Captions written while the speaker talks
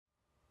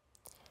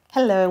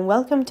Hello and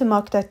welcome to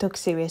Marked Talk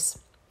series.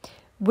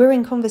 We're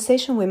in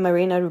conversation with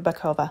Marina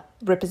Rubakova,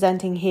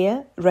 representing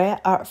here Rare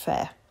Art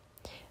Fair.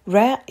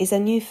 Rare is a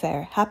new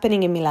fair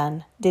happening in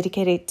Milan,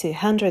 dedicated to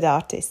 100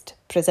 artists,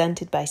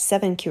 presented by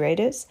 7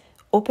 curators,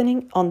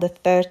 opening on the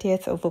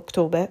 30th of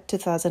October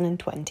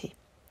 2020.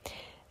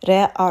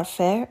 Rare Art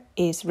Fair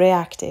is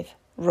reactive,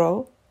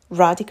 raw,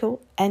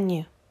 radical and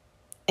new.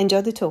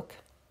 Enjoy the talk.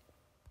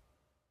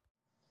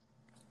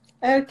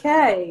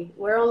 Okay,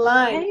 we're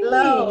online. Hey.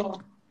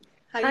 Hello.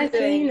 How Hi, you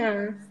doing?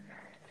 Selena.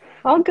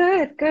 All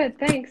good,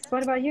 thanks.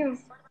 What about you?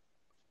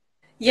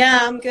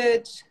 Yeah, I'm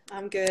good.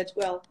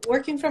 Well,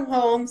 working from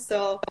home,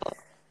 so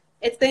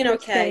it's been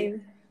okay.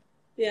 Same,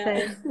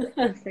 Yeah.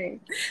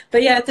 same.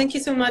 But yeah, thank you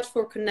so much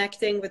for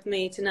connecting with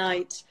me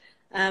tonight.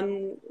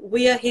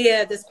 We are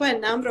here, there's quite a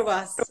number of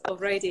us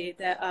already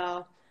that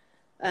are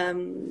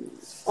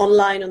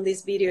online on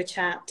this video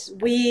chat.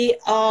 We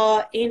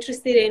are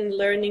interested in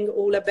learning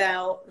all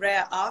about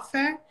Rare Art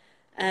Fair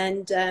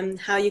and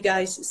how you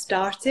guys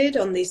started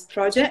on this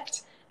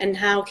project and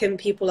how can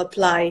people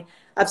apply.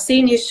 I've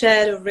seen you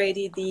shared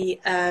already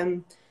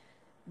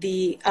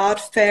the art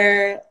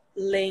fair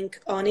link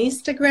on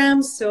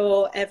Instagram,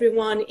 so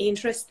everyone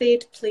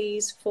interested,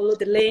 please follow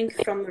the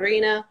link from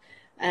Marina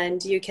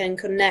and you can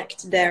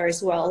connect there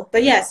as well.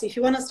 But yes, if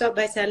you want to start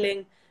by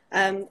telling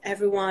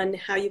everyone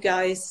how you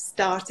guys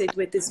started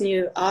with this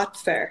new art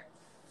fair.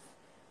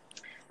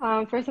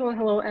 First of all,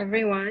 hello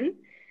everyone.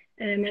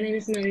 My name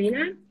is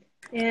Marina,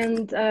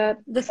 and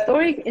the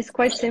story is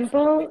quite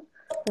simple.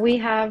 We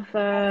have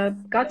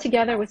got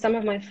together with some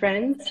of my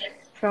friends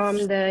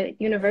from the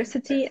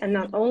university and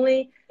not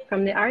only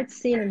from the art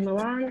scene in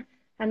Milan,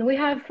 and we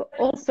have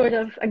all sort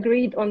of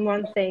agreed on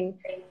one thing,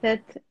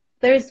 that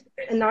there's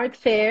an art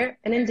fair,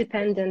 an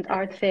independent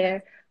art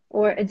fair,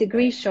 or a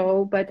degree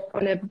show, but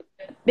on a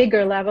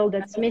bigger level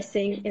that's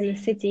missing in the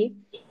city.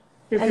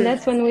 And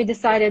that's when we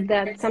decided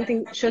that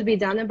something should be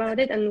done about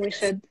it, and we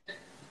should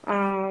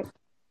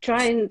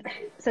try and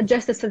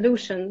suggest a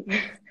solution.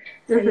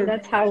 And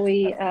that's how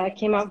we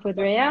came up with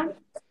Rhea.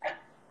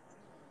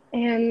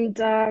 And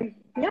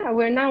yeah,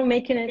 we're now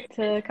making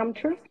it come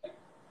true.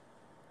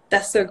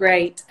 That's so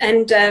great.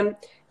 And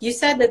you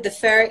said that the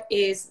fair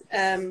is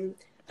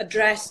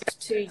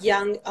addressed to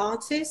young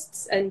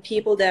artists and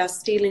people that are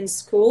still in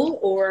school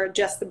or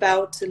just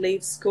about to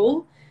leave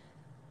school.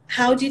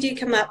 How did you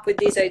come up with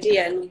this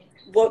idea, and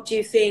what do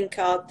you think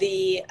are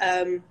the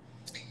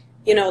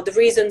the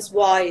reasons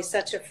why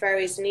such a fair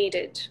is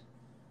needed?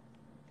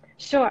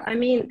 Sure. I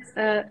mean,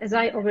 as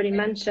I already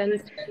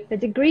mentioned, the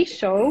degree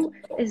show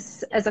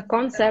is, as a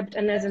concept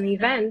and as an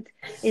event,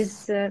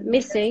 is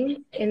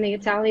missing in the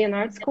Italian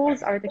art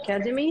schools, art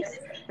academies,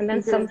 and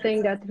that's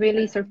something that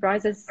really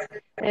surprises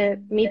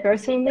me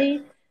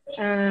personally,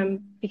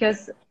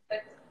 because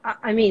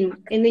I mean,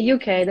 in the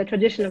UK, the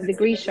tradition of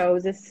degree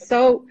shows is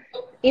so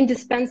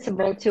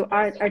indispensable to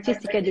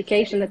artistic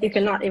education that you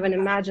cannot even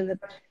imagine that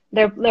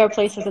there are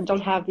places that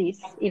don't have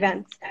these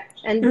events.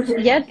 And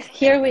yet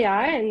here we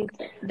are, and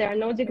there are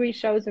no degree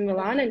shows in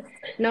Milan and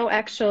no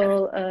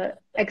actual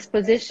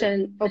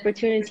exposition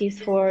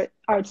opportunities for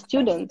art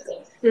students.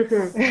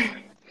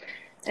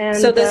 And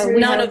so there's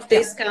none have, of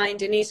this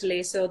kind in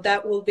Italy, so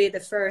that will be the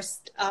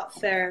first art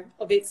fair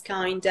of its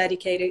kind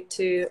dedicated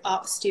to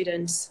art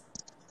students.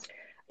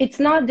 It's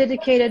not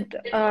dedicated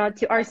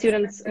to our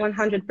students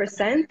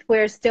 100%.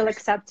 We're still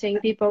accepting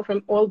people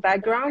from all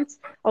backgrounds,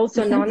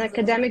 also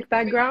non-academic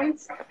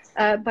backgrounds,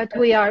 but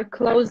we are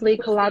closely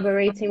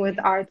collaborating with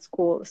art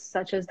schools,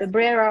 such as the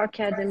Brera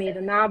Academy, the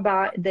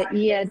NABA, the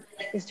IED,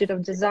 Institute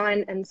of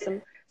Design, and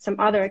some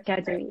other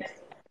academies.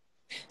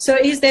 So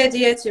is the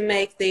idea to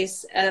make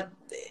this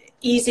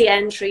easy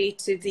entry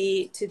to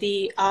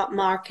the art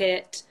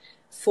market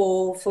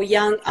for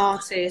young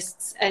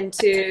artists and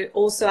to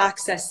also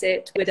access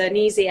it with an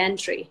easy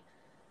entry?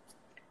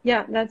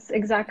 Yeah, that's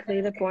exactly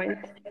the point.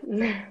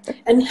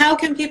 And how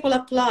can people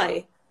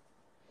apply?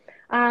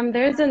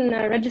 There's a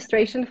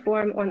registration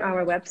form on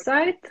our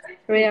website,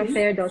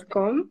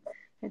 reafair.com.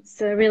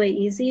 It's really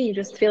easy. You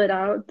just fill it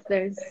out.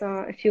 There's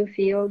a few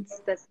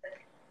fields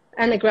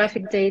and the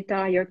graphic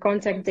data, your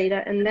contact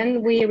data, and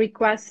then we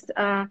request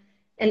an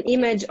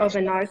image of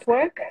an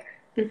artwork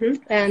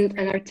and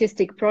an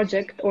artistic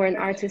project or an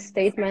artist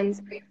statement,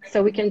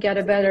 so we can get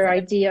a better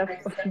idea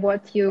of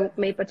what you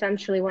may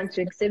potentially want to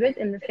exhibit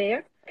in the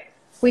fair.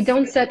 We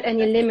don't set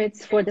any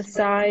limits for the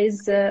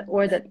size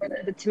or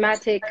the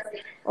thematic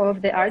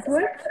of the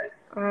artwork,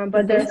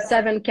 but there are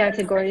 7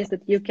 categories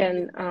that you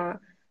can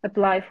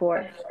apply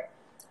for.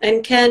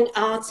 And can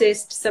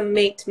artists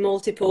submit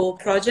multiple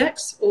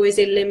projects, or is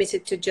it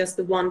limited to just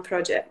the one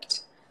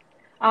project?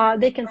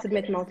 They can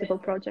submit multiple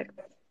projects.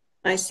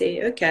 I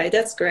see. Okay,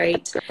 that's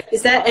great.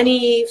 Is there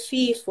any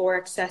fee for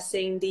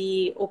accessing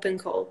the open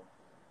call?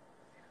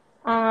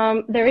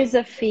 There is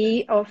a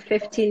fee of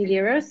 15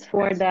 euros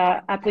for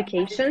the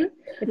application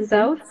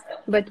itself,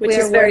 but which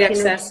is very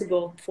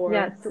accessible for.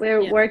 Yes,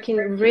 we're working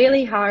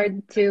really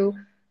hard to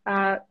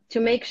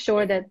make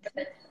sure that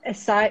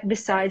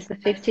besides the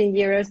 15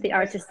 euros, the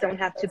artists don't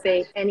have to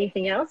pay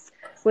anything else.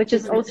 which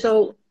is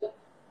also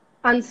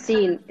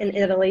unseen in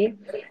Italy,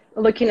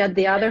 looking at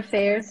the other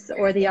fairs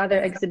or the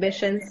other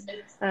exhibitions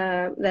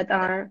that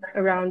are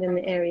around in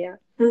the area.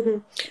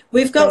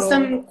 We've got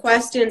some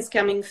questions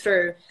coming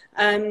through.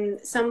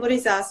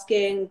 Somebody's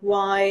asking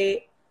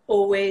why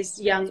always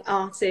young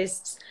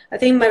artists. I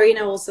think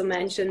Marina also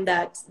mentioned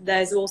that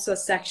there's also a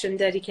section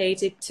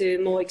dedicated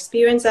to more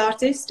experienced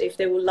artists if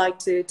they would like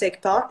to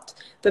take part,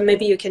 but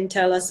maybe you can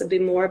tell us a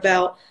bit more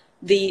about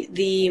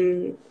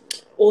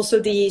also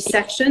the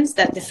sections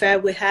that the fair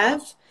will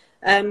have.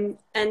 And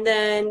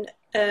then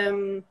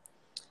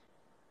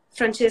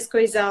Francesco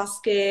is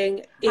asking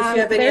if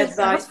you have any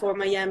advice for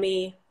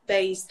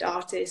Miami-based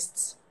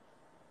artists.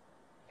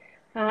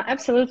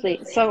 Absolutely.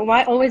 So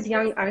why always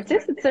young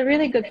artists? It's a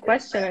really good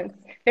question.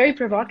 It's very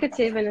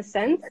provocative in a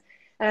sense,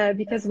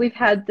 because we've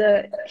had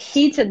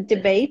heated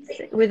debates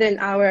within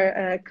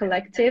our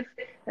collective,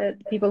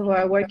 people who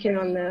are working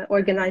on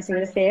organizing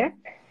the fair.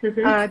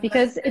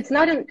 Because it's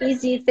not an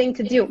easy thing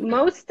to do.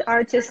 Most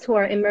artists who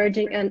are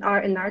emerging and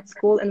are in art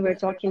school, and we're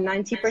talking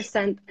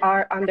 90%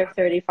 are under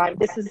 35.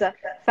 This is a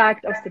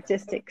fact of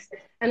statistics.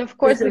 And of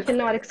course, we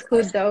cannot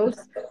exclude those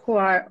who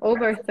are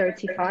over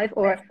 35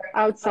 or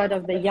outside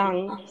of the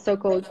young,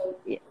 so-called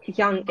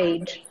young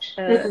age.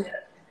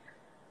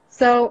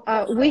 So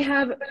we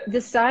have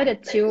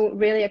decided to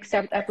really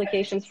accept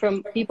applications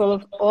from people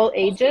of all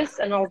ages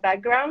and all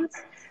backgrounds.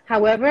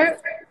 However,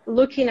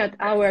 looking at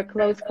our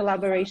close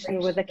collaboration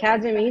with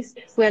academies,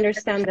 we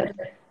understand that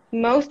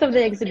most of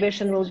the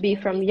exhibition will be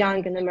from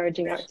young and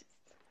emerging artists.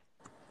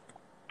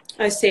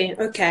 I see.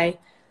 Okay.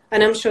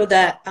 And I'm sure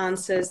that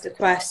answers the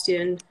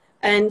question.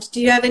 And do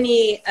you have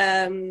any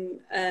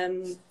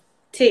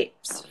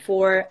tips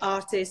for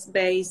artists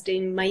based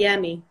in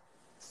Miami?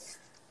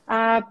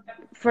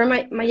 For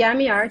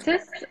Miami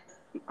artists,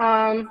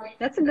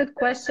 that's a good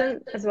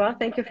question as well.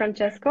 Thank you,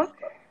 Francesco.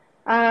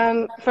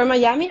 For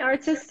Miami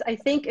artists, I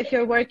think if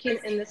you're working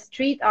in the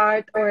street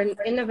art or an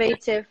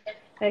innovative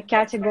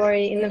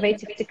category,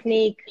 innovative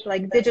technique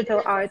like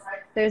digital art,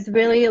 there's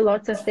really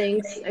lots of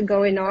things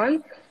going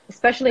on,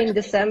 especially in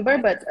December,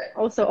 but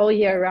also all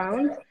year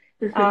round.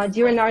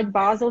 During Art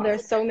Basel,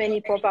 there's so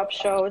many pop-up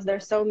shows,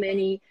 there's so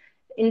many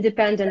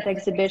independent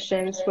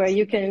exhibitions where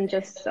you can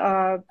just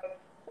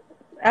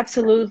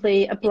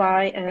absolutely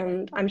apply,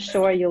 and I'm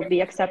sure you'll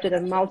be accepted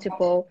in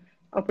multiple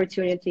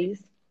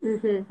opportunities.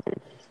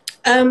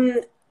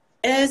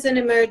 As an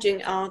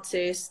emerging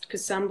artist,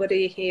 because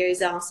somebody here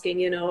is asking,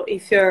 you know,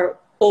 if you're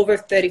over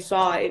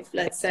 35,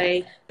 let's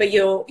say, but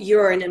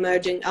you're an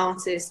emerging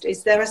artist,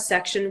 is there a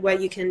section where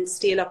you can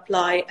still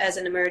apply as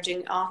an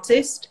emerging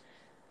artist?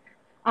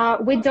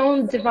 We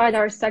don't divide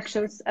our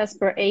sections as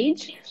per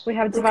age. We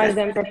have divided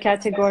them per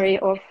category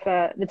of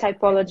the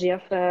typology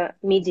of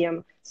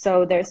medium.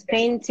 So there's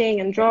painting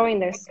and drawing,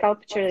 there's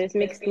sculpture, there's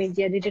mixed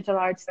media, digital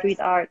art, street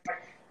art,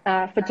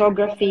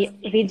 photography,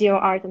 video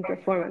art, and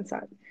performance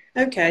art.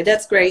 Okay,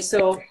 that's great.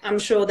 So I'm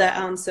sure that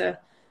answers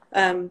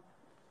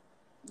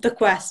the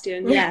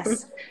question,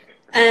 yes.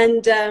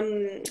 And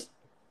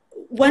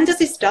when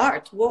does it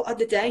start? What are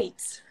the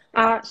dates?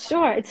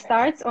 Sure, it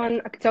starts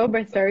on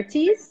October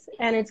 30th,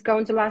 and it's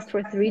going to last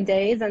for 3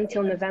 days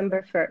until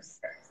November 1st.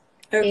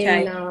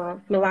 Okay.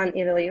 In Milan,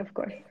 Italy, of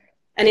course.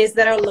 And is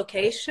there a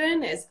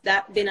location? Has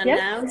that been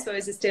announced, or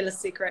is it still a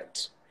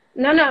secret?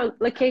 No,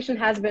 location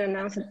has been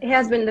announced. It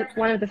has been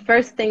one of the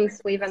first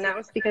things we've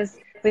announced because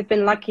we've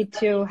been lucky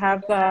to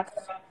have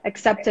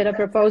accepted a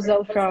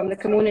proposal from the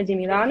Comune di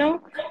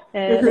Milano,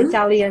 the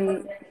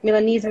Italian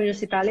Milanese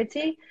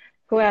municipality,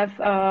 who have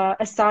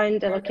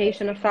assigned a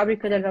location of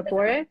Fabbrica del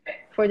Vapore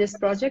for this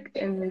project.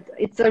 And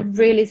it's a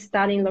really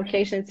stunning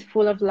location. It's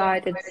full of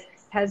light. It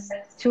has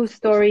 2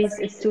 stories.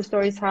 It's 2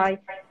 stories high.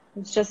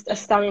 It's just a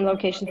stunning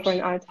location for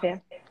an art fair.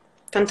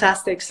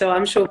 Fantastic. So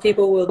I'm sure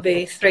people will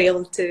be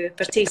thrilled to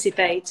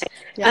participate.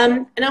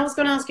 Yeah. And I was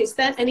going to ask, is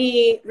there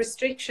any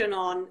restriction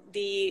on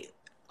the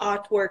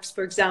artworks,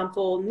 for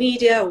example,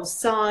 media or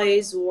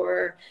size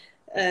or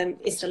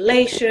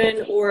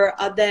installation, or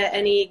are there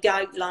any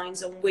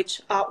guidelines on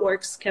which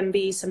artworks can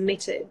be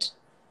submitted?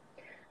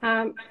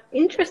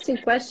 Interesting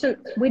question.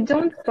 We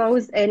don't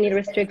pose any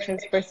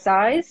restrictions for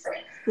size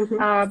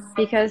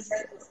because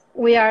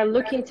we are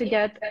looking to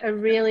get a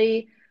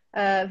really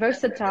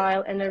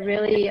versatile and a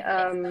really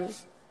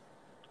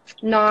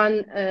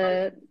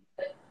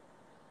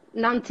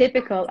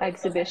non-typical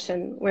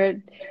exhibition.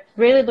 We're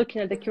really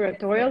looking at the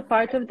curatorial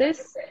part of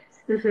this.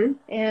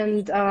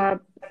 And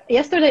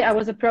yesterday I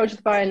was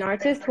approached by an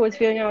artist who was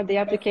filling out the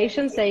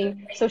application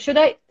saying, so should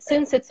I,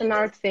 since it's an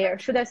art fair,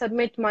 should I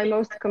submit my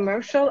most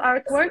commercial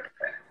artwork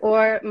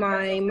or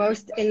my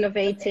most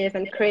innovative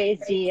and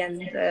crazy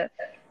and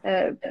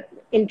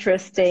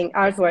interesting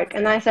artwork?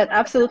 And I said,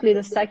 absolutely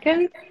the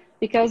second,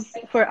 because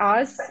for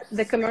us,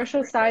 the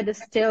commercial side is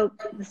still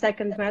the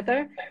second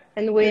matter.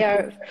 And we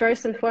are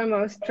first and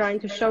foremost trying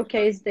to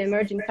showcase the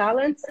emerging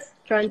talents,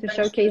 trying to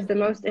showcase the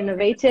most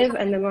innovative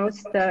and the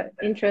most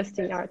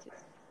interesting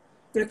artists.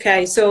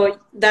 Okay, so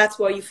that's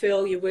what you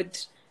feel you would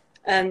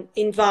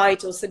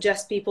invite or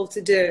suggest people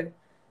to do?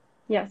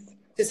 Yes.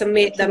 to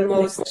submit the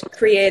Absolutely. most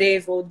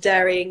creative or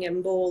daring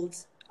and bold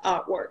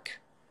artwork.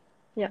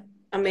 Yeah.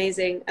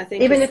 Amazing. I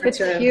think Even it's if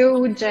such it's a...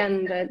 huge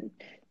and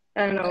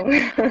I don't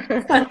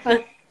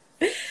know.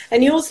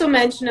 And you also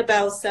mentioned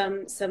about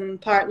some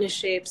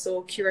partnerships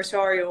or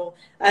curatorial.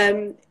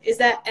 Is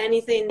there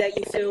anything that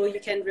you feel you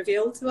can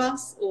reveal to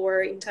us, or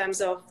in terms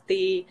of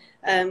the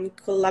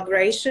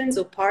collaborations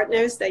or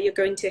partners that you're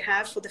going to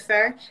have for the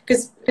fair?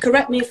 Because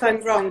correct me if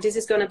I'm wrong, this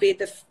is going to be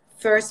the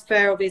first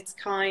fair of its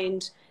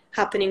kind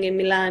happening in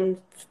Milan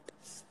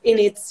in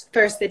its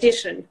first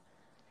edition.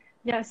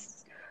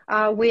 Yes,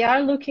 we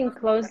are looking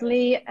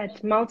closely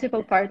at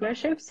multiple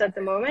partnerships at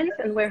the moment,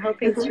 and we're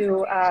hoping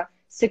to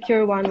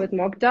secure one with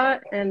Mogda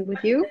and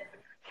with you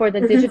for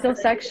the digital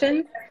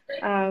section.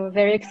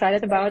 Very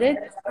excited about it.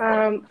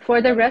 For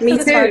the rest Me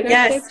of the too,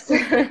 yes.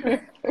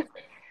 partnerships,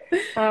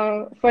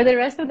 for the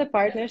rest of the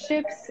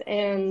partnerships,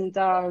 and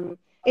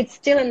it's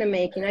still in the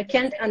making. I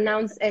can't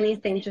announce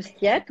anything just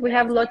yet. We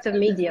have lots of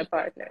media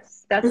partners.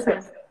 That's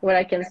what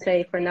I can say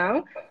for now.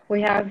 We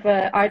have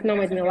Art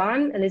Nomad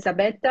Milan,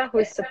 Elisabetta, who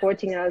is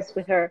supporting us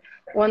with her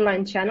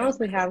online channels.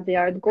 We have the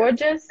Art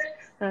Gorgeous,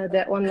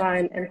 the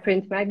online and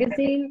print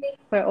magazine,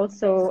 who are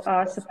also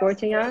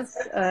supporting us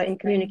in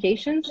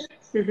communications.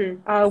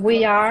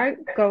 We are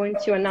going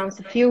to announce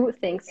a few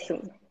things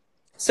soon.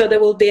 So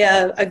there will be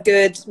a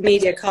good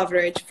media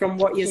coverage from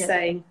what you're Yes.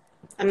 saying.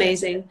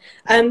 Amazing.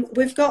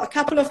 We've got a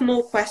couple of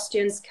more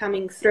questions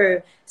coming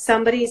through.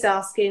 Somebody's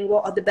asking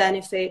what are the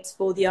benefits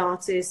for the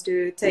artists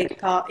to take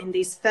part in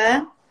this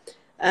fair?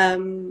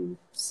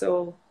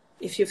 So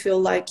if you feel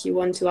like you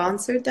want to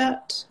answer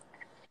that.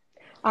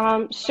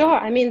 Sure.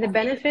 I mean, the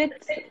benefit,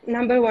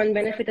 number one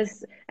benefit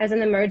is as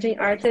an emerging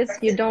artist,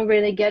 you don't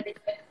really get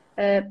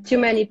too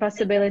many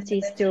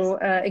possibilities to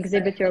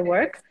exhibit your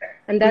work.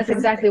 And that's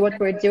exactly what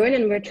we're doing.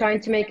 And we're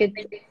trying to make it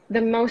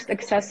the most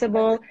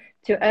accessible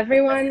to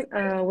everyone.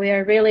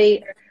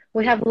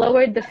 We have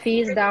lowered the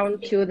fees down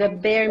to the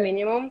bare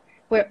minimum.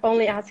 We're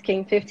only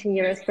asking 15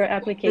 euros per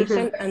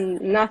application and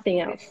nothing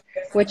else,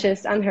 which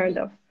is unheard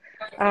of.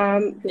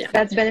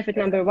 That's benefit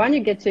number one.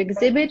 You get to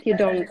exhibit. You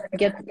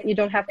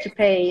don't have to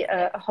pay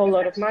a whole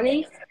lot of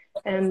money,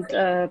 and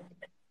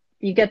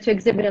you get to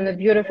exhibit in a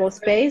beautiful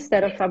space,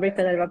 that of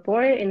Fabbrica del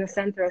Vapore in the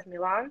center of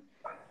Milan.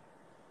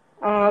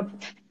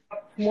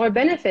 More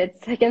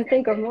benefits. I can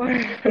think of more.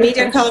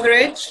 Media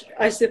coverage,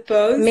 I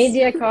suppose.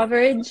 Media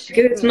coverage.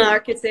 Good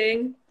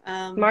marketing.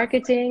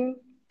 Marketing.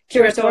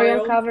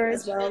 Curatorial coverage.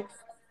 As well.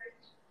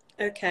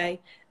 Okay.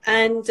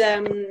 And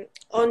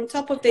on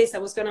top of this, I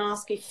was going to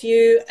ask if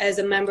you, as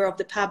a member of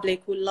the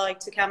public, would like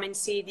to come and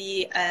see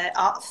the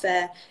art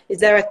fair. Is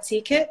there a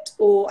ticket,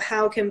 or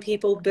how can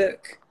people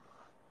book?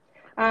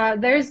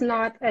 There's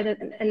not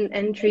an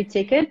entry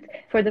ticket.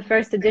 For the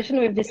first edition,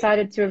 we've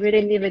decided to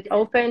really leave it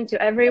open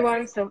to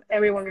everyone, so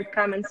everyone would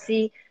come and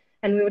see,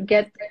 and we would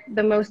get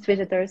the most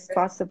visitors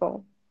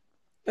possible.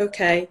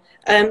 Okay.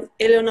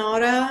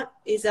 Eleonora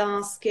is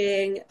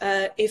asking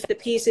if the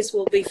pieces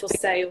will be for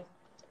sale.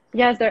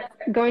 Yes, they're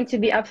going to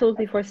be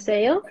absolutely for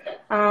sale,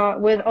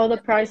 with all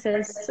the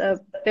prices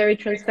very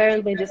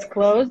transparently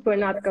disclosed. We're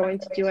not going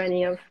to do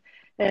any of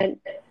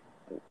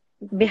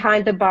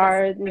behind the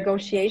bar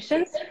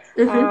negotiations.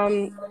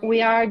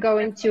 We are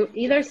going to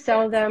either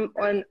sell them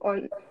on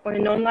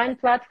an online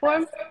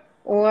platform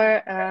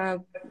or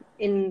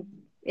in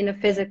a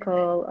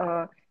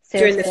physical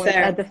sales point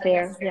at the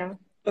fair. Yeah.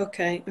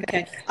 Okay.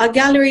 Okay. Are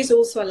galleries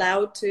also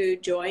allowed to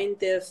join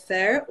the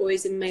fair, or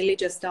is it mainly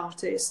just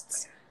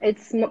artists?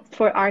 It's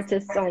for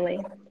artists only.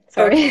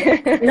 Sorry.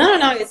 Okay.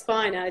 No, it's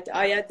fine.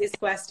 I had this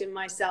question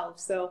myself.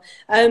 So,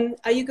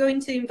 are you going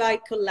to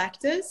invite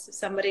collectors?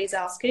 Somebody is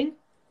asking.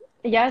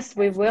 Yes,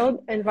 we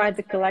will invite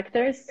the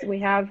collectors. We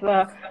have,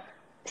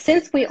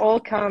 since we all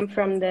come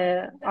from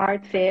the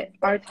art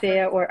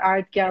fair or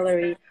art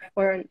gallery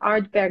or an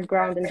art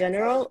background in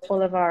general,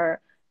 all of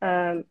our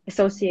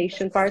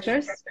association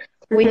partners,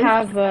 we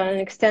have an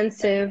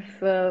extensive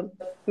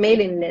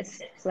mailing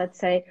list, let's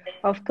say,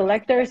 of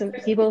collectors and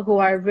people who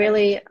are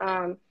really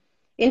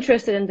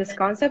interested in this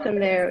concept,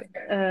 and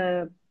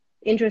they're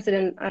interested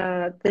in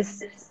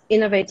this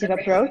innovative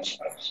approach.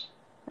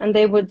 And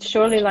they would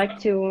surely like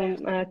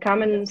to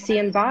come and see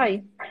and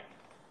buy.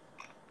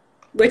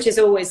 Which is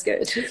always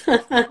good.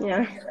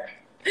 Yeah.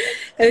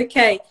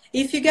 Okay.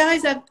 If you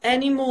guys have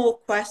any more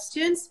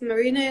questions,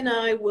 Marina and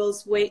I will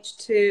switch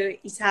to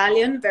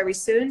Italian very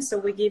soon. So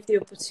we give the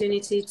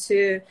opportunity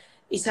to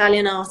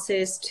Italian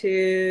artists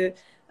to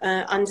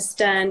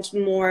understand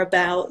more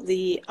about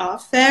the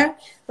art fair.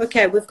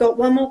 Okay, we've got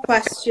one more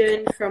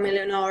question from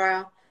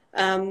Eleonora.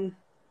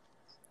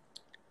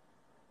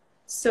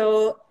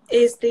 So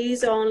is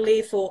these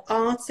only for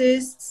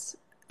artists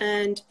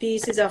and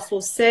pieces are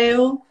for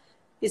sale?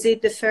 Is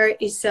it the fair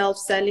itself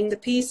selling the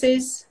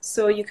pieces?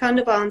 So you kind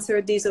of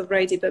answered these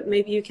already, but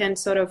maybe you can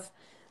sort of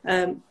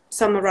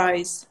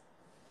summarize.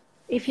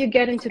 If you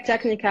get into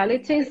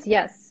technicalities,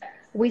 yes.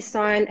 we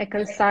sign a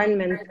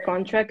consignment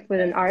contract with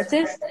an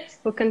artist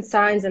who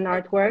consigns an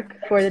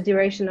artwork for the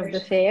duration of the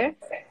fair.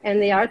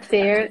 And the art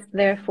fair,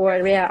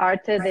 therefore, Rea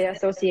Arte, the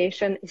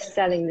association, is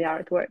selling the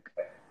artwork.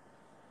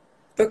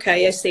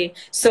 Okay, I see.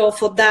 So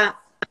for that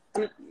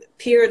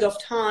period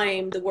of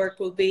time, the work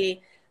will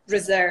be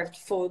reserved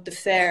for the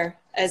fair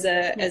as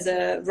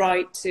a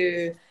right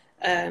to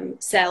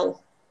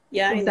sell,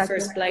 yeah, in the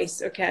first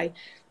place. Okay.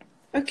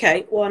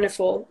 Okay,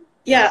 wonderful.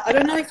 Yeah, I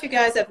don't know if you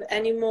guys have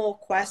any more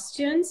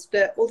questions,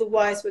 but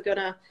otherwise we're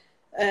gonna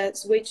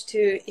switch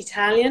to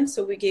Italian.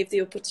 So we give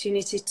the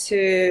opportunity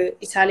to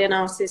Italian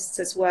artists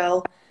as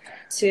well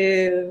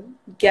to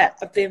get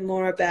a bit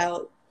more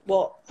about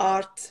what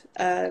art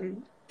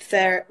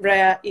fair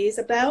Rea is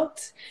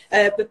about.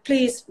 But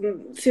please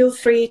feel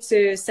free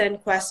to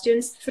send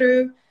questions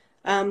through.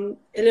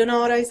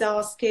 Eleonora is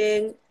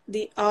asking,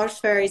 the art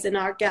fair is an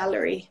art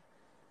gallery.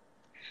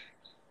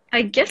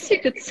 I guess you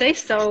could say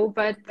so,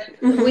 but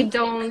we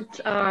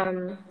don't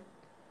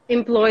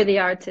employ the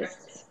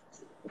artists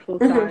full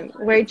time.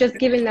 We're just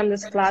giving them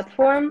this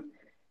platform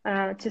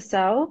to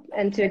sell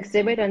and to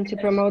exhibit and to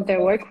promote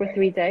their work for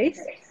 3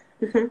 days.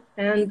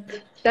 And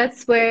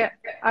that's where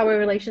our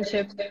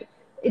relationship,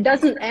 it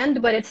doesn't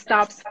end, but it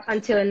stops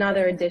until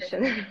another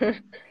edition.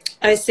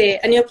 I see.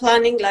 And you're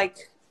planning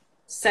like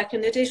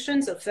second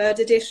editions or third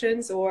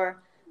editions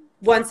or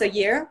once a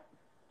year?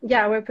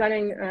 Yeah, we're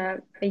planning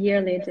a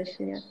yearly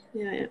edition, yeah.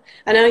 Yeah.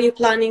 And are you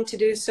planning to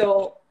do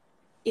so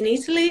in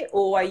Italy,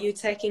 or are you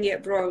taking it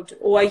abroad,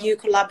 or are you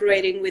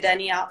collaborating with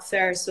any art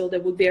fair so there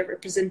would be a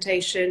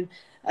representation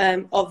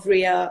of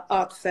Rea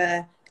Art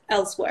Fair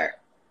elsewhere?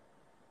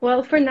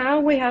 Well, for now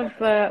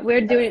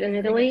we're doing it in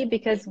Italy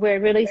because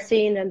we're really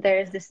seeing that there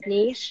is this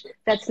niche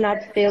that's not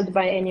filled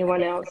by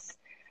anyone else.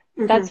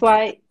 That's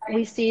why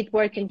we see it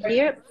working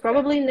here.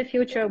 Probably in the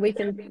future we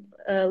can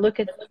look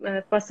at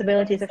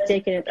possibilities of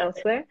taking it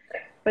elsewhere.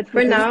 But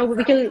for now,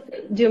 we can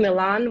do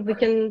Milan. We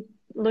can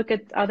look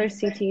at other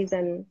cities,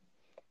 and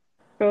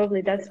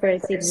probably that's where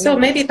it's even. So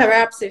maybe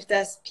perhaps if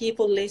there's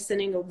people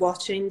listening or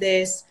watching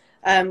this,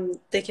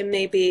 they can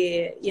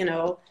maybe, you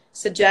know,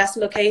 suggest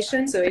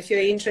locations. So if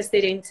you're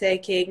interested in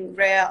taking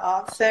Rea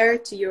Art Fair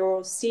to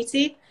your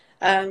city,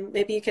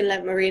 maybe you can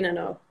let Marina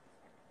know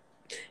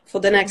for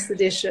the next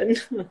edition.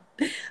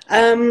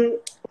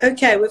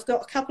 Okay, we've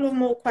got a couple of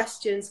more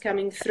questions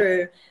coming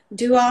through.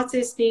 Do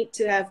artists need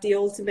to have the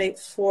ultimate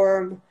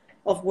form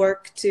of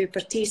work to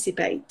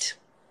participate?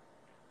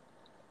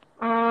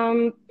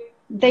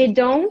 They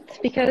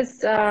don't,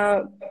 because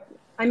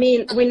I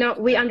mean,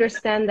 we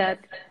understand that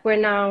we're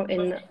now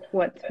in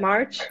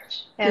March,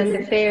 and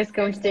the fair is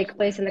going to take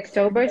place in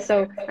October.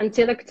 So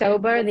until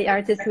October, the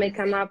artists may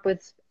come up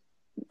with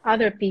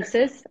other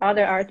pieces,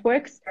 other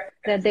artworks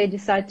that they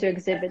decide to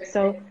exhibit.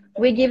 So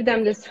we give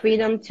them this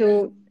freedom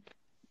to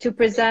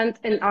present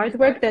an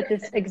artwork that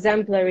is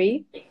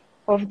exemplary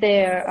of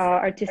their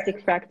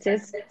artistic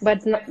practice,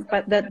 but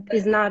that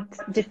is not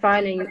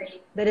defining,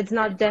 that it's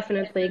not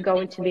definitely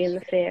going to be in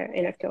the fair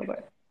in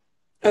October.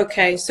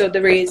 Okay, so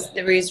there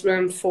is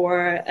room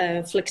for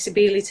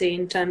flexibility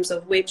in terms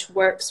of which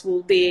works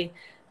will be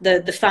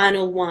the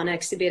final one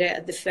exhibited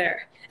at the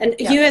fair. And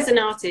you as an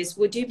artist,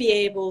 would you be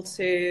able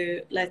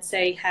to, let's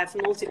say, have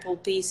multiple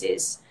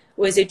pieces,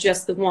 or is it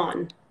just the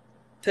one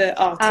per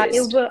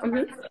artist?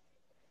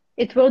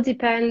 It will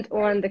depend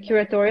on the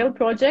curatorial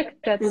project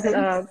that's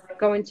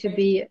going to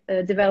be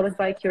developed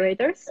by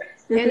curators,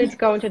 and it's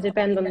going to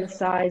depend on the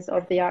size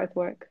of the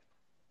artwork.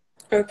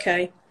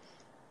 Okay.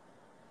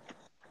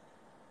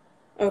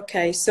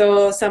 Okay,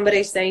 so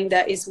somebody's saying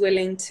that is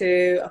willing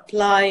to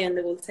apply, and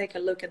they will take a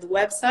look at the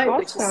website, Awesome.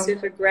 which is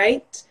super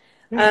great.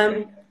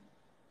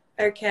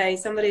 Okay,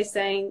 somebody's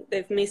saying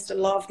they've missed a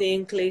lot of the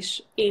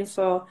English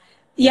info.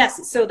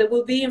 Yes, so there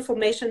will be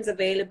information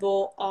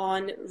available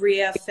on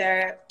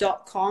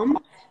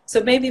reafair.com.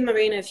 So maybe,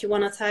 Marina, if you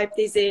want to type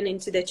this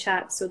into the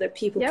chat so that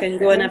people can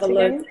go and have a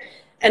look.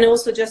 And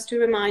also just to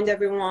remind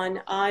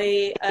everyone,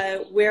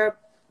 we're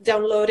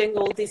downloading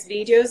all these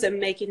videos and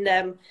making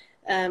them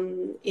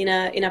in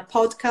a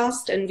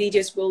podcast, and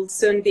videos will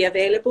soon be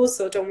available.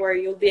 So don't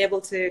worry, you'll be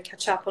able to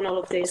catch up on all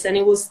of this, and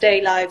it will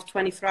stay live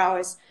 24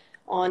 hours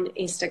on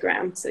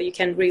Instagram, so you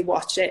can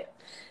rewatch it.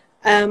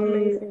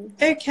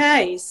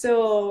 Okay,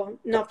 so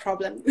no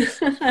problem.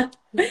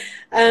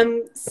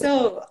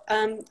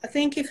 I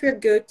think if you're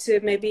good to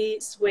maybe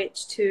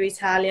switch to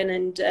Italian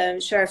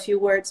and share a few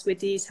words with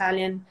the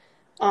Italian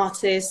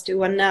artists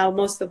who are now,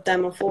 most of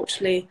them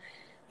unfortunately,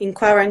 in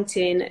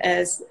quarantine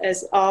as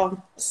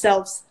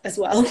ourselves as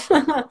well.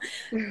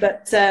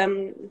 but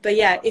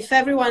yeah, if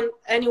anyone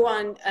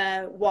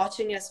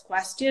watching has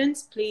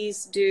questions,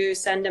 please do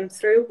send them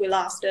through. We'll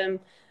ask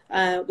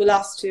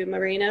to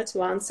Marina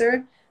to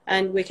answer,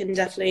 and we can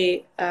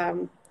definitely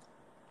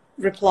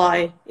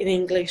reply in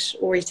English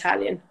or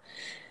Italian.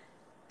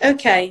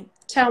 Ok,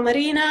 ciao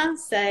Marina,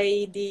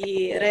 sei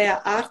di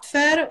Rea Art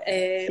Fair,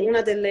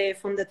 una delle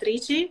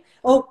fondatrici.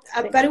 Oh,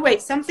 by the way,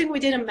 something we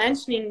didn't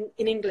mention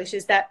in English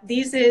is that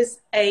this is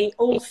an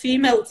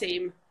all-female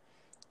team.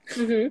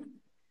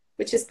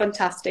 which is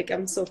fantastic.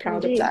 I'm so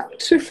proud of Indeed. that.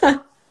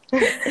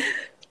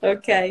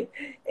 Ok.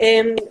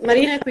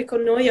 Marina è qui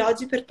con noi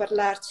oggi per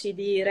parlarci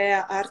di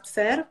Rea Art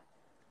Fair,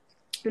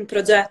 un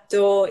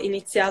progetto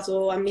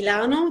iniziato a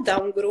Milano da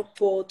un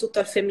gruppo tutto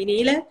al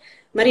femminile.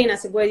 Marina,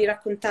 se vuoi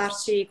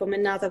raccontarci com'è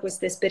nata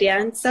questa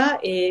esperienza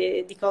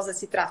e di cosa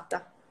si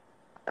tratta.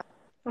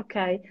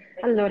 Ok,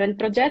 allora il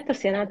progetto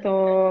si è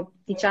nato,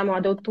 diciamo,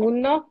 ad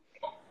autunno,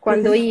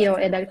 quando Mhm. io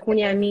ed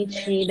alcuni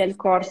amici del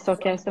corso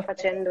che sto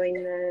facendo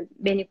in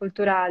beni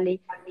culturali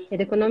ed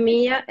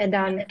economia ed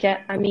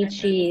anche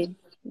amici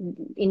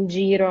in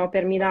giro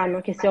per Milano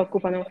che si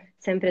occupano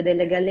sempre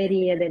delle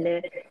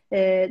gallerie,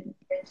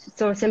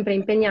 sono sempre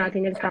impegnati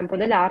nel campo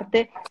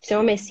dell'arte, ci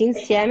siamo messi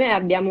insieme e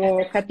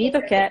abbiamo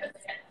capito che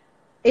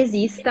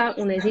esista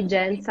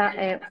un'esigenza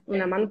e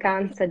una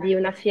mancanza di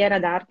una fiera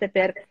d'arte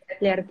per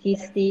gli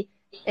artisti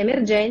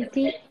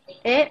emergenti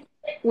e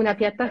una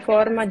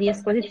piattaforma di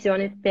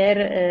esposizione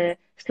per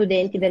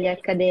studenti delle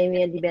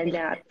accademie di belle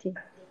arti.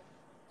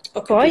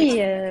 Ho Poi,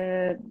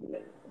 capito.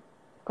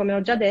 come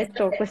ho già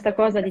detto, questa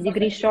cosa di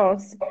degree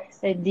shows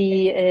e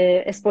di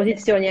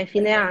esposizioni a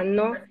fine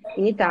anno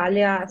in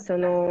Italia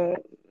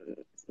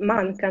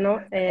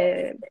mancano.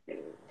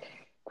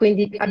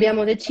 Quindi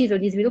abbiamo deciso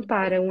di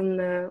sviluppare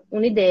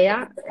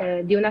un'idea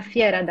di una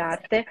fiera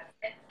d'arte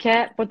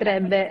che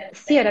potrebbe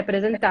sia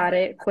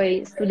rappresentare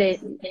quegli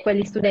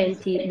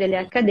studenti delle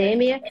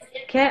accademie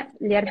che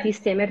gli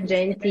artisti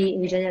emergenti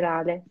in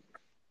generale.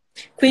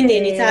 Quindi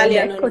in Ed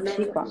Italia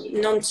eccoci qua.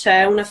 non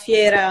c'è una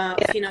fiera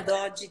fino ad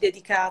oggi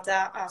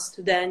dedicata a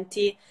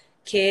studenti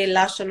che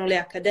lasciano le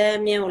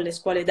accademie o le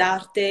scuole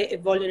d'arte e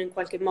vogliono in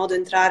qualche modo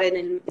entrare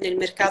nel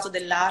mercato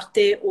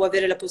dell'arte o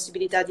avere la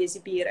possibilità di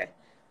esibire.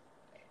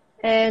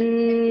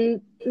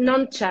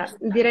 Non c'è,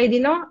 direi di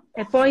no.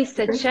 E poi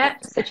se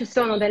ci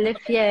sono delle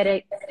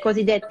fiere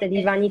cosiddette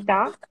di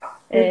vanità,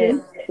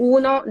 Mhm.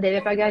 uno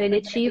deve pagare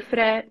le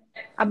cifre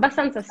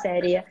abbastanza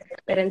serie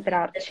per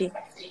entrarci,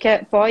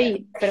 che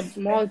poi per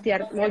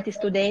molti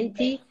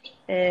studenti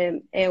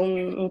è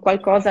un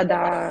qualcosa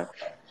da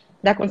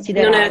Non è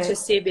considerare.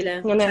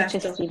 accessibile, Non è certo.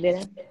 accessibile.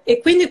 E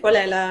quindi qual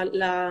è la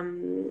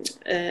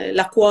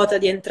quota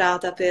di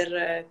entrata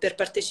per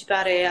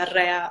partecipare al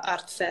REA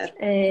Art Fair?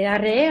 A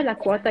Re la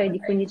quota è di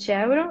 15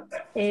 euro,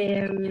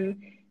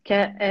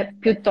 che è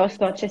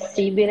piuttosto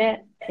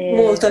accessibile.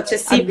 Molto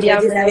accessibile,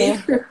 direi.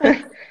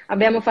 Abbiamo,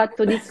 abbiamo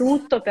fatto di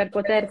tutto per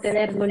poter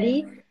tenerlo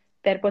lì,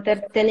 per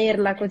poter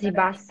tenerla così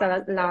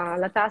bassa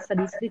la tassa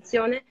di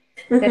iscrizione,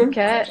 Mhm.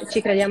 perché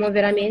ci crediamo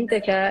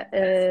veramente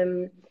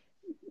che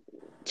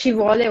ci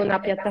vuole una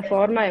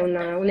piattaforma e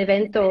un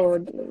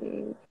evento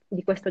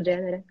di questo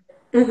genere.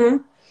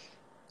 Mhm.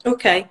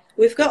 Okay,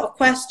 we've got a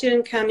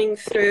question coming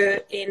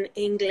through in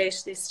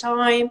English this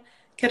time.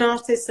 Can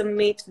artists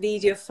submit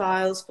video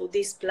files for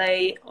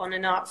display on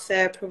an art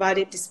fair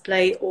provided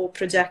display or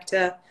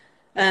projector,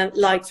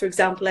 like for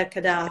example at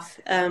CADAF?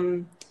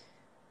 And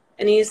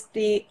is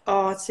the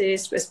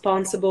artist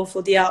responsible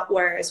for the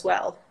artware as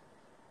well?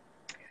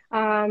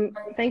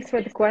 Thanks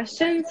for the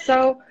question.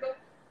 So,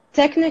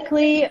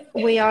 technically,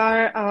 we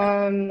are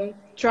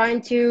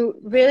trying to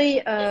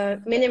really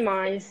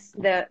minimize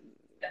the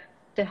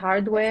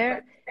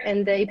hardware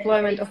and the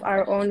deployment of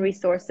our own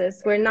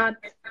resources. We're not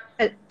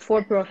a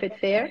for-profit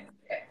fair,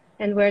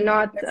 and we're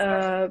not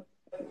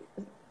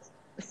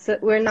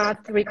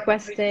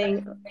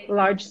requesting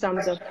large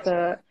sums of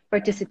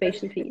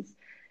participation fees.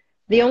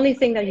 The only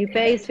thing that you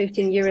pay is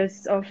 15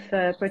 euros of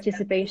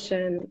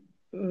participation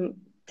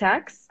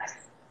tax,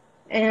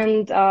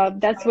 and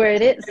that's where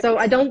it is. So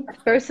I don't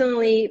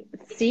personally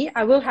see.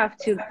 I will have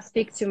to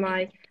speak to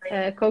my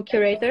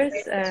co-curators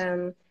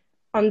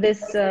on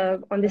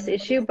this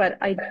issue, but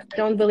I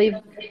don't believe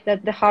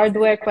that the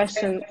hardware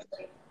question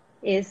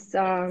is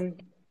an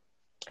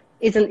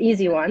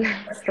easy one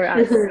for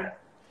us.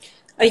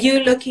 Are you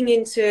looking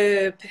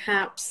into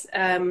perhaps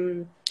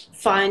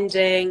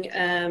finding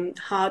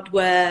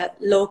hardware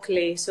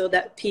locally so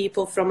that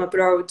people from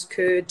abroad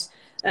could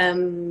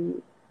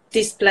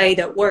display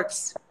that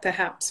works,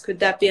 perhaps? Could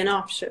that be an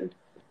option?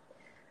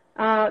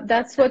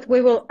 That's what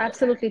we will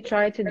absolutely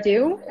try to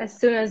do as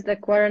soon as the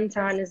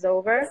quarantine is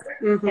over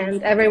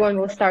and everyone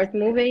will start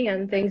moving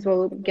and things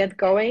will get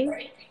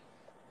going.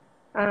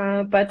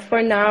 But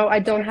for now, I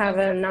don't have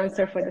an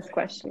answer for this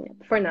question yet,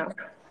 for now.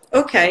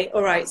 Okay,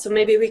 all right. So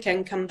maybe we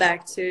can come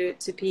back to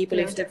people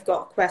Yeah. if they've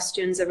got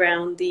questions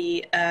around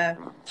the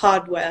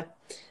hardware.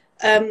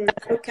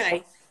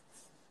 Okay.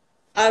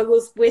 I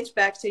will switch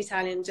back to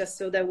Italian just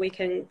so that we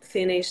can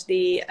finish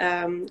the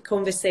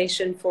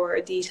conversation for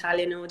the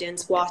Italian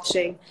audience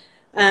watching.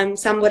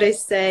 Somebody's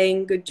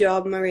saying, good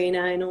job,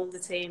 Marina, and all the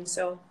team,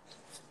 so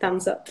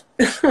thumbs up.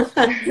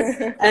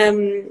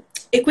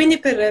 E quindi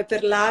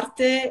per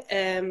l'arte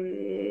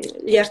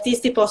gli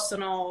artisti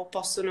possono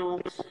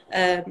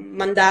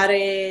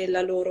mandare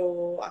la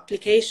loro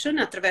application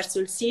attraverso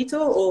il sito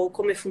o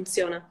come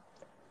funziona?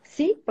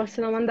 Sì,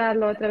 possono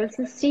mandarlo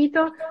attraverso il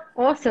sito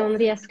o se non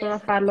riescono a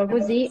farlo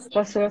così,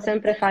 possono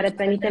sempre fare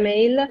tramite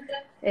mail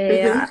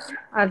e Mhm.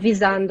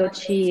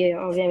 avvisandoci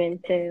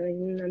ovviamente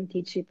in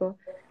anticipo.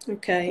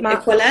 Ok, e Ma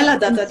qual è la il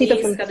data sito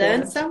di funziona.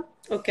 scadenza?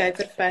 Ok,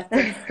 perfetto.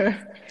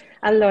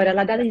 Allora,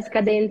 la data di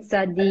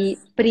scadenza di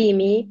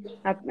primi,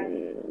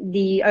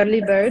 di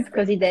early bird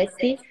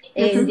cosiddetti,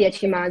 è il Mhm.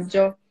 10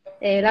 maggio.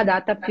 E la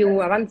data più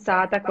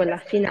avanzata, quella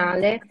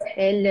finale,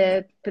 è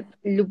il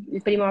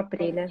 1°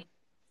 aprile.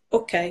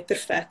 Ok,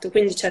 perfetto.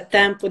 Quindi c'è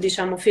tempo,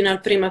 diciamo, fino al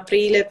 1°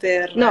 aprile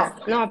per... No,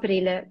 no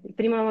aprile, il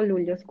 1°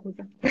 luglio,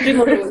 scusa.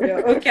 Primo luglio,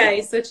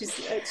 ok,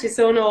 ci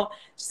sono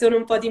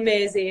un po' di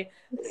mesi.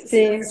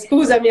 Sì,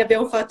 Scusami,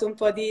 abbiamo fatto un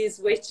po' di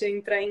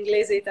switching tra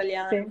inglese e sì,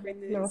 italiano,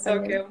 quindi no, fa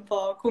so che è niente. un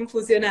po'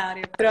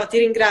 confusionario, però ti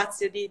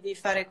ringrazio di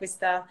fare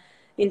questa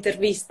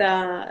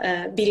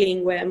intervista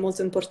bilingue, è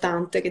molto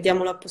importante che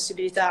diamo la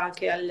possibilità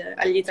anche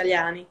agli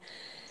italiani.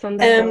 Sono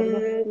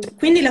d'accordo.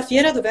 Quindi la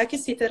fiera dov'è che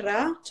si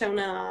terrà? C'è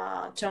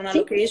una Sì,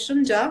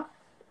 location già?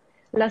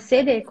 la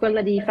sede è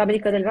quella di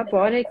Fabbrica del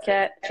Vapore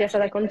che ci è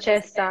stata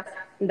concessa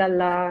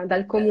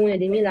dal Comune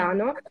di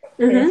Milano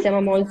e ne Mhm,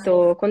 siamo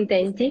molto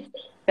contenti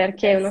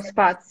perché è uno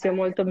spazio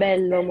molto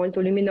bello,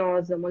 molto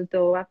luminoso,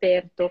 molto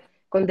aperto,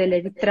 con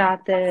delle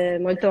vetrate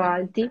molto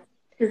alti.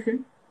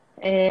 mhm.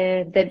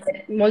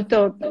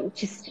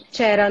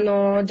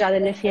 C'erano già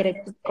delle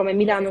fiere come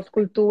Milano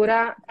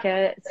Scultura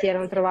che si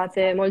erano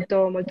trovate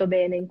molto, molto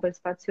bene in quel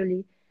spazio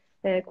lì.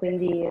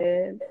 Quindi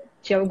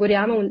ci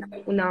auguriamo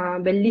una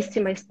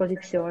bellissima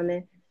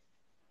esposizione.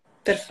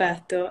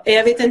 Perfetto. E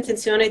avete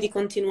intenzione di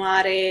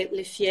continuare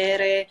le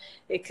fiere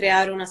e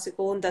creare una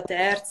seconda,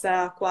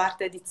 terza,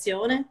 quarta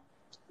edizione?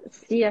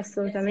 Sì,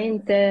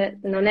 assolutamente,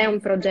 non è un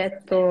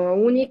progetto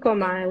unico,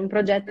 ma è un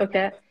progetto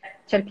che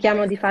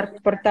cerchiamo di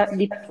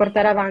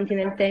portare avanti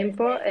nel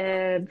tempo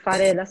e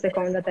fare la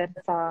seconda,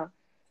 terza,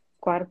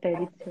 quarta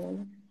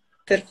edizione.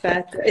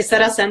 Perfetto. E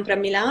sarà sempre a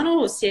Milano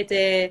o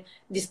siete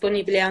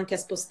disponibili anche a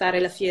spostare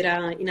la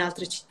fiera in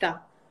altre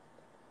città?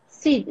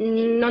 Sì,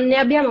 non ne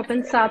abbiamo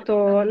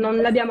pensato, non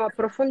l'abbiamo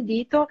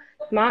approfondito,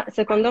 ma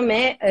secondo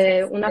me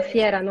una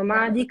fiera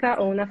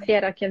nomadica o una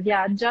fiera che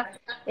viaggia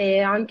è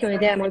anche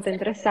un'idea molto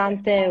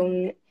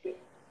interessante,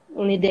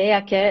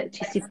 un'idea che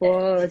ci si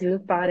può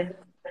sviluppare.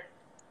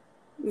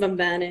 Va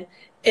bene.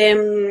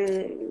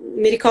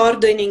 Mi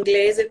ricordo in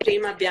inglese,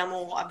 prima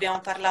abbiamo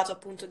parlato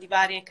appunto di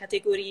varie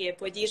categorie,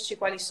 puoi dirci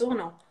quali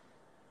sono?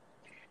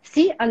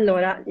 Sì,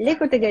 allora, le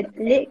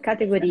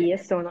categorie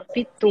sono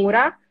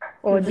pittura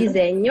o Mhm.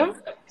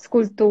 disegno,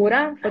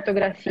 scultura,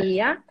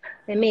 fotografia,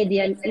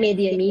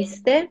 medie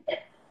miste,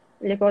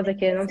 le cose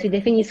che non si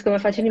definiscono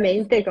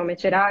facilmente come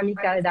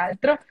ceramica ed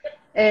altro,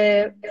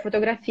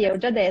 fotografia ho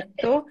già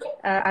detto,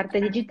 arte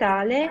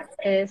digitale,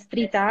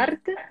 street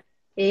art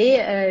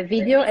e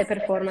video e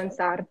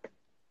performance art.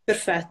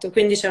 Perfetto,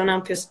 quindi c'è un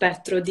ampio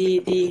spettro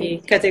Sì,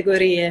 di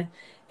categorie.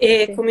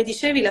 E sì. come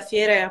dicevi, la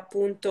fiera è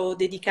appunto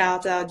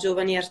dedicata a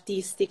giovani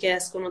artisti che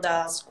escono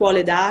da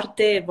scuole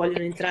d'arte e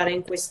vogliono entrare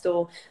in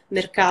questo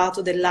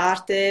mercato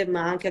dell'arte,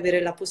 ma anche avere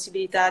la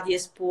possibilità di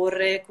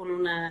esporre con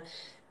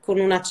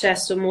un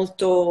accesso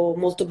molto,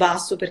 molto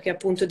basso, perché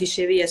appunto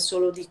dicevi è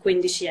solo di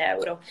 15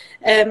 euro.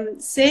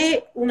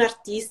 Se un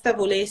artista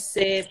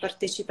volesse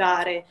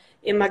partecipare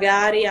e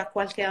magari ha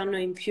qualche anno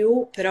in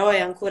più, però è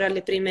ancora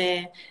alle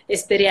prime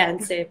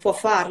esperienze, può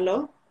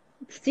farlo?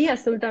 Sì,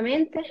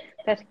 assolutamente,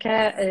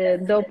 perché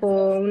dopo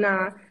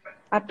una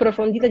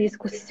approfondita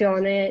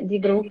discussione di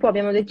gruppo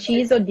abbiamo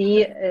deciso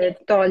di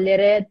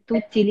togliere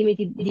tutti i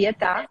limiti di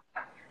età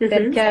Mhm.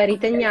 perché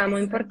riteniamo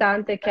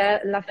importante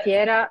che la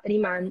fiera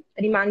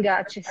rimanga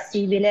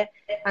accessibile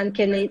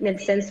anche nel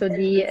senso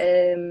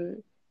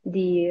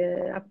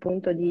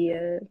appunto di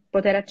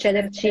poter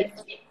accederci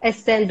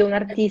essendo un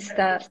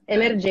artista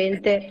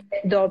emergente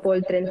dopo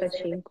il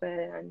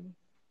 35 anni.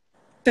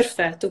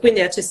 Perfetto, quindi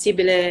è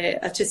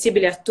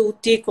accessibile a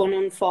tutti con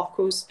un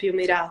focus più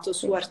mirato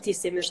su Sì,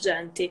 artisti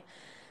emergenti. sì.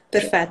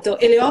 Perfetto,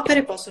 e le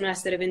opere possono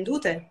essere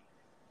vendute?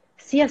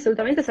 Sì,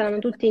 assolutamente saranno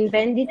tutti in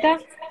vendita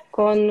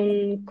con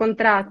un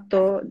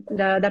contratto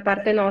da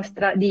parte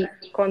nostra di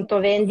conto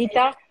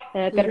vendita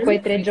per Mhm. quei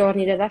 3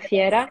 giorni della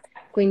fiera,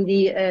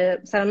 quindi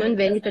saranno in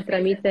vendita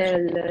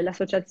tramite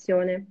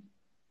l'associazione.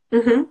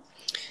 Mhm.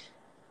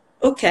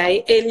 Ok,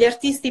 e gli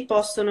artisti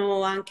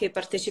possono anche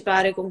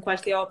partecipare con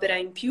qualche opera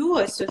in più o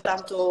è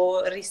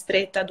soltanto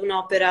ristretta ad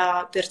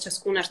un'opera per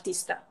ciascun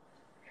artista?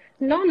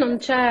 No, non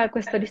c'è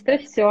questa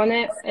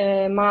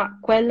restrizione, ma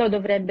quello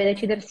dovrebbe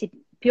decidersi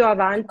più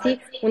avanti,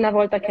 una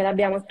volta che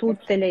abbiamo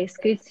tutte le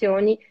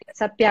iscrizioni,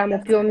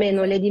 sappiamo più o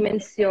meno le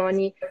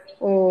dimensioni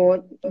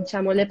o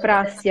diciamo le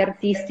prassi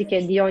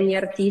artistiche di ogni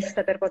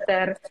artista per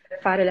poter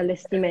fare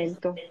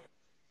l'allestimento.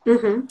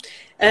 Mhm.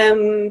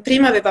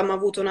 Prima avevamo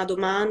avuto una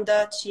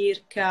domanda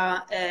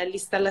circa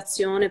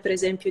l'installazione, per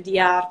esempio, di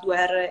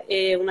hardware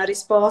e una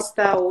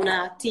risposta o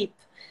una tip,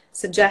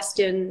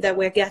 suggestion that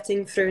we're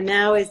getting through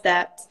now is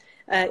that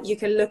you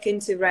can look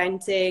into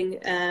renting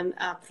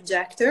a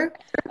projector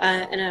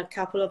and a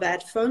couple of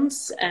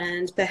headphones,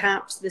 and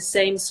perhaps the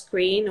same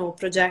screen or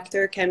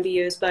projector can be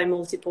used by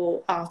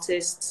multiple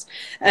artists.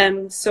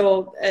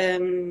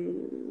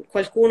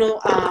 Qualcuno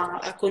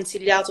ha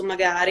consigliato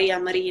magari a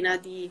Marina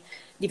di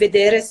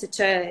vedere se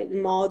c'è il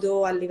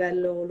modo a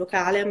livello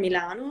locale a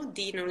Milano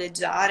di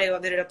noleggiare o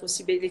avere la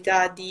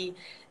possibilità di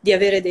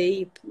avere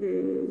dei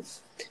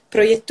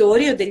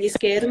proiettori o degli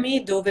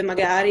schermi dove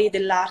magari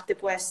dell'arte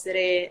può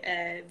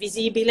essere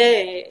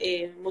visibile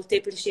e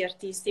molteplici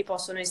artisti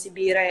possono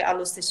esibire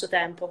allo stesso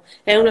tempo.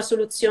 È una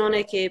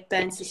soluzione che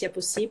pensi sia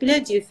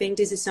possibile? Do you think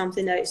this is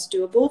something that is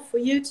doable for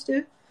you to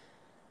do?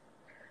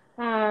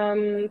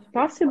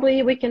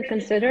 Possibly we can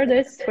consider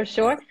this for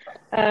sure.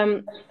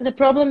 The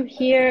problem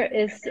here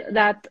is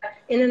that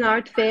in an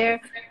art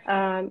fair,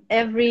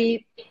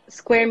 every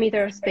square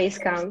meter of space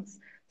counts.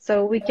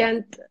 So we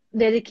can't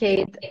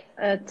dedicate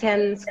a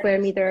 10 square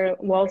meter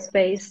wall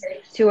space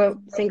to a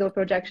single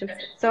projection.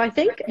 So I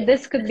think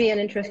this could be an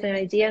interesting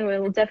idea, and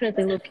we'll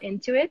definitely look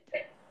into it.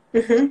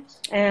 Mhm.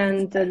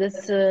 And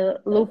this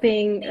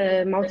looping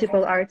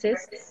multiple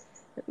artists,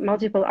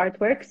 multiple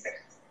artworks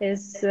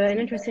is an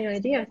interesting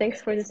idea.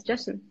 Thanks for the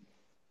suggestion.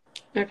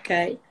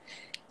 Ok.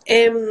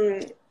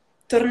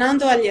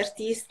 Tornando agli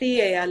artisti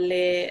e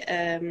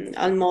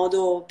al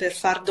modo per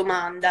far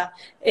domanda,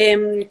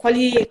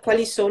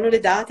 quali sono le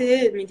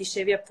date? Mi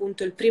dicevi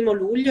appunto il 1°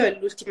 luglio è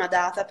l'ultima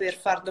data per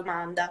far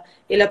domanda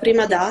e la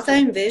prima data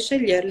invece,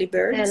 gli early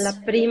birds? La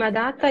prima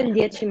data è il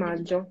 10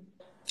 maggio.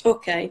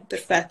 Ok,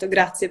 perfetto,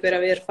 grazie per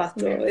aver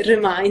fatto il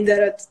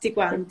reminder a tutti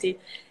quanti.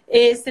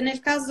 E se nel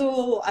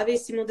caso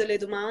avessimo delle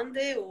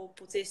domande o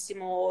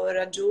potessimo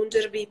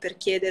raggiungervi per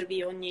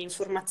chiedervi ogni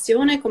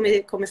informazione,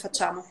 come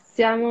facciamo?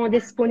 Siamo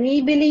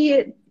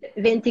disponibili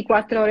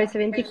 24 ore su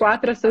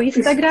 24 su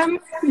Instagram,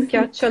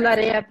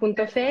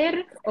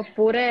 @rea.fair,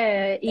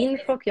 oppure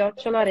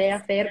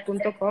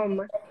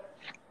info@reafair.com.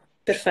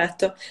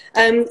 Perfetto.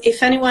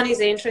 If anyone is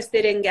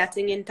interested in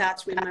getting in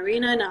touch with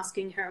Marina and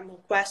asking her more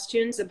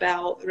questions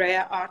about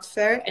Rare Art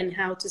Fair and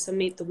how to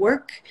submit the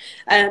work,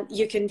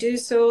 you can do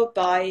so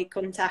by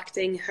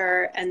contacting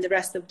her and the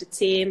rest of the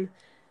team.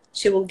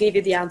 She will give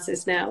you the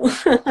answers now.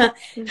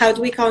 How do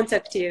we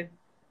contact you?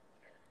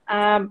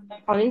 On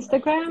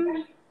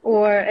Instagram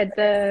or at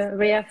the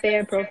Rea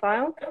Fair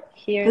profile.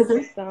 Here's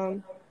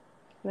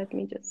let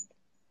me just,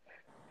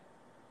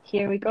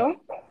 here we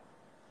go.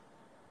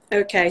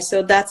 Okay,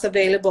 so that's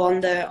available on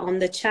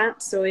the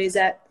chat. So it's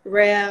at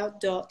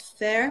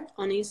rare.fair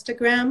on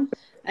Instagram,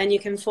 and you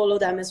can follow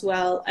them as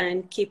well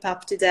and keep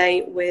up to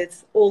date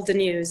with all the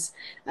news.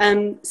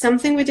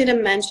 Something we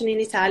didn't mention in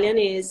Italian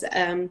is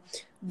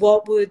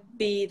what would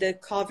be the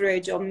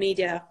coverage on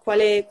media?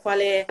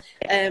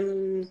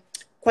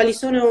 Quali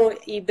sono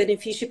i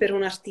benefici per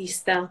un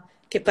artista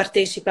che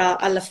partecipa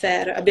alla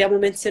fair? Abbiamo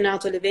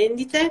menzionato le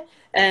vendite,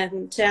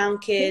 c'è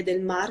anche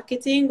del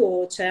marketing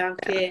o c'è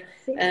anche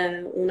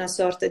una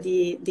sorta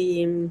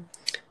di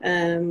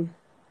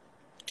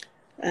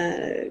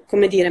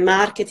come dire,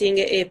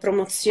 marketing e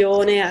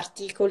promozione,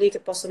 articoli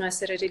che possono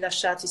essere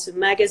rilasciati su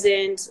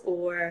magazines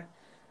or...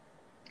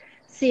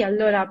 Sì,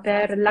 allora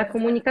per la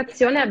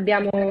comunicazione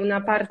abbiamo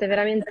una parte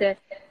veramente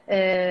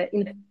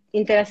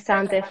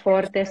interessante e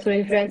forte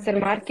sull'influencer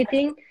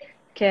marketing,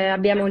 che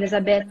abbiamo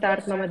Elisabetta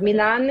Artman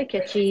Milan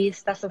che ci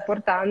sta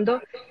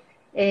supportando,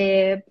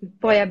 e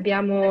poi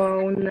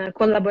abbiamo una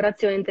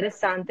collaborazione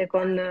interessante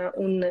con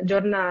un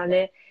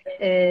giornale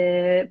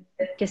che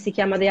si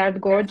chiama The Art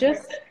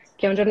Gorgeous,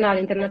 che è un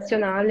giornale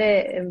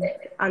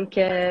internazionale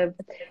anche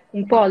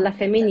un po' alla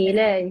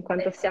femminile, in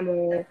quanto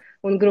siamo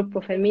un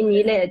gruppo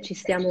femminile e ci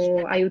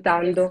stiamo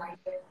aiutando.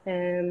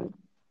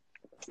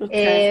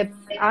 E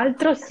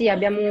altro sì,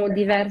 abbiamo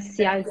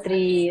diversi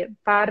altri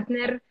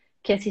partner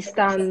che si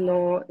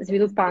stanno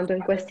sviluppando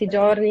in questi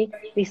giorni,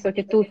 visto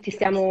che tutti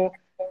siamo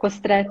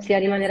costretti a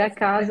rimanere a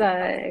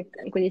casa, e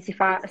quindi si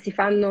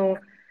fanno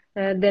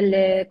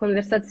delle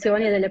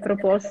conversazioni e delle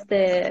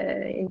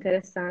proposte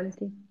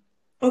interessanti.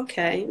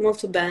 Ok,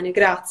 molto bene,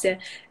 grazie.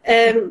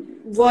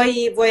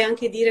 Vuoi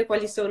anche dire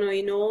quali sono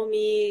i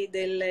nomi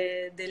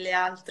delle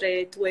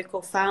altre tue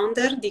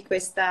co-founder di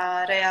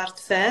questa Re Art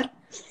Fair?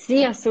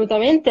 Sì,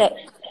 assolutamente.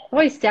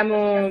 Poi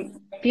stiamo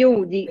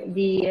più di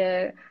di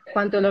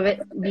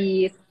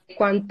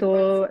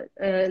quanto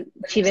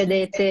ci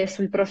vedete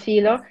sul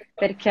profilo,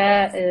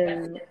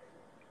 perché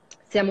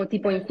siamo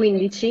tipo in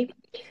 15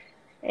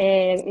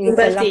 e in Un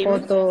bel quella team.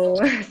 foto,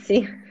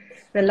 sì,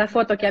 nella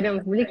foto che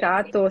abbiamo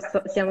pubblicato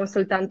siamo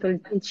soltanto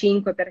in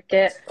 5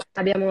 perché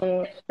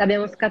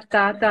l'abbiamo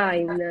scattata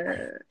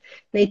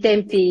nei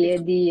tempi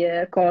di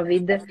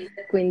Covid,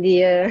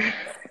 quindi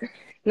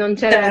non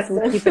c'erano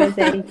Certo. tutti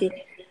presenti.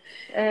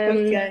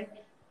 Ok.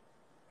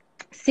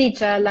 Sì,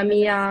 c'è la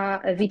mia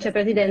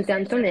vicepresidente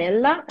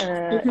Antonella,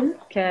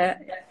 Mhm. che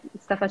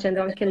sta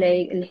facendo anche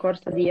lei il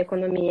corso di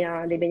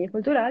economia dei beni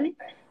culturali,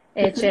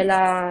 e c'è Mhm.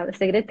 la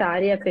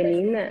segretaria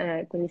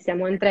Pelin, quindi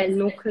siamo in 3 il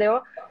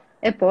nucleo,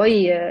 e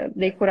poi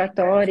dei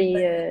curatori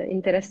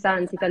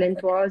interessanti,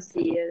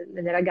 talentuosi,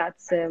 delle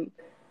ragazze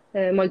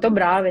molto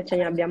brave, ce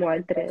ne abbiamo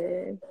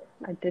altre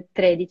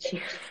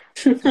 13.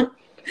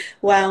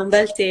 Wow,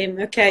 bel team.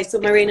 Okay, so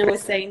Marina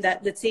was saying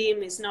that the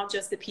team is not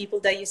just the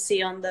people that you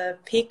see on the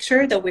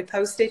picture that we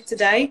posted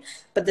today,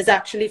 but there's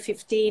actually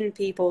 15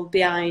 people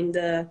behind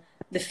the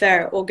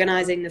fair,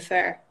 organizing the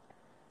fair.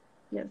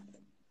 Yes.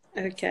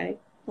 Okay.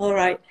 All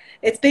right.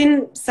 It's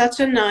been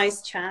such a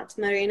nice chat,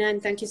 Marina,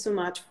 and thank you so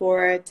much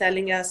for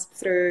telling us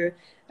through,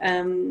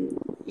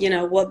 you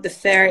know, what the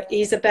fair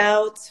is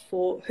about,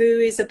 for who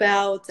is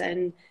about,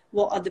 and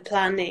what are the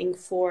planning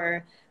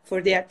for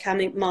the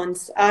upcoming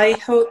months. I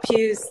hope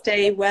you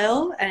stay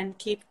well and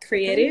keep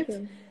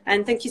creative.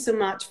 And thank you so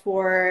much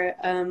for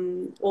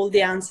all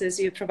the answers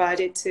you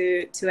provided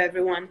to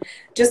everyone.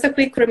 Just a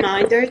quick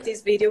reminder,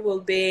 this video will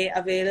be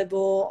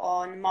available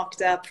on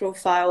Mokta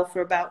profile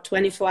for about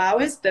 24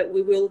 hours, but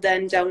we will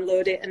then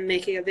download it and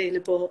make it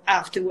available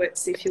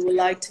afterwards if you would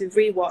like to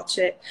rewatch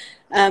it.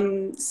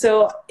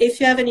 So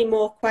if you have any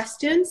more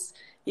questions,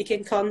 you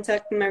can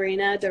contact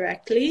Marina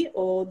directly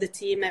or the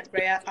team at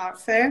Rhea Art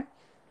Fair.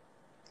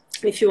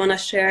 If you want to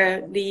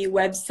share the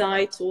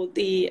website or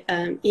the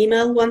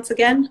email once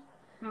again.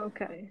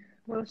 Okay,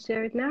 we'll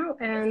share it now.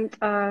 And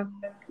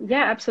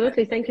yeah,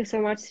 absolutely. Thank you so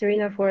much,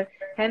 Serena, for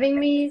having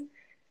me.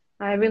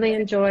 I really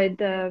enjoyed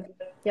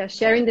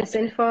sharing this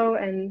info,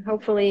 and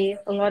hopefully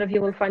a lot of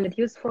you will find it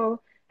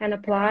useful and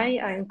apply.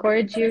 I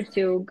encourage you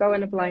to go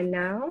and apply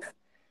now.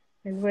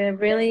 And we're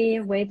really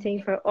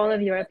waiting for all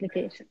of your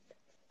applications.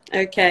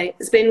 Okay,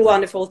 it's been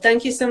wonderful.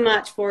 Thank you so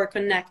much for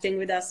connecting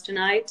with us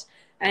tonight.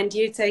 And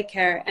you take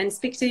care and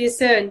speak to you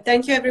soon.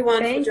 Thank you,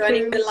 everyone, for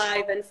joining the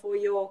live and for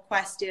your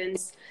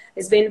questions.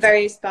 It's been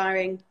very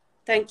inspiring.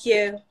 Thank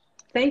you.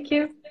 Thank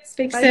you.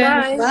 Speak soon.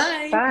 Bye.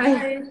 Bye.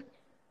 Bye.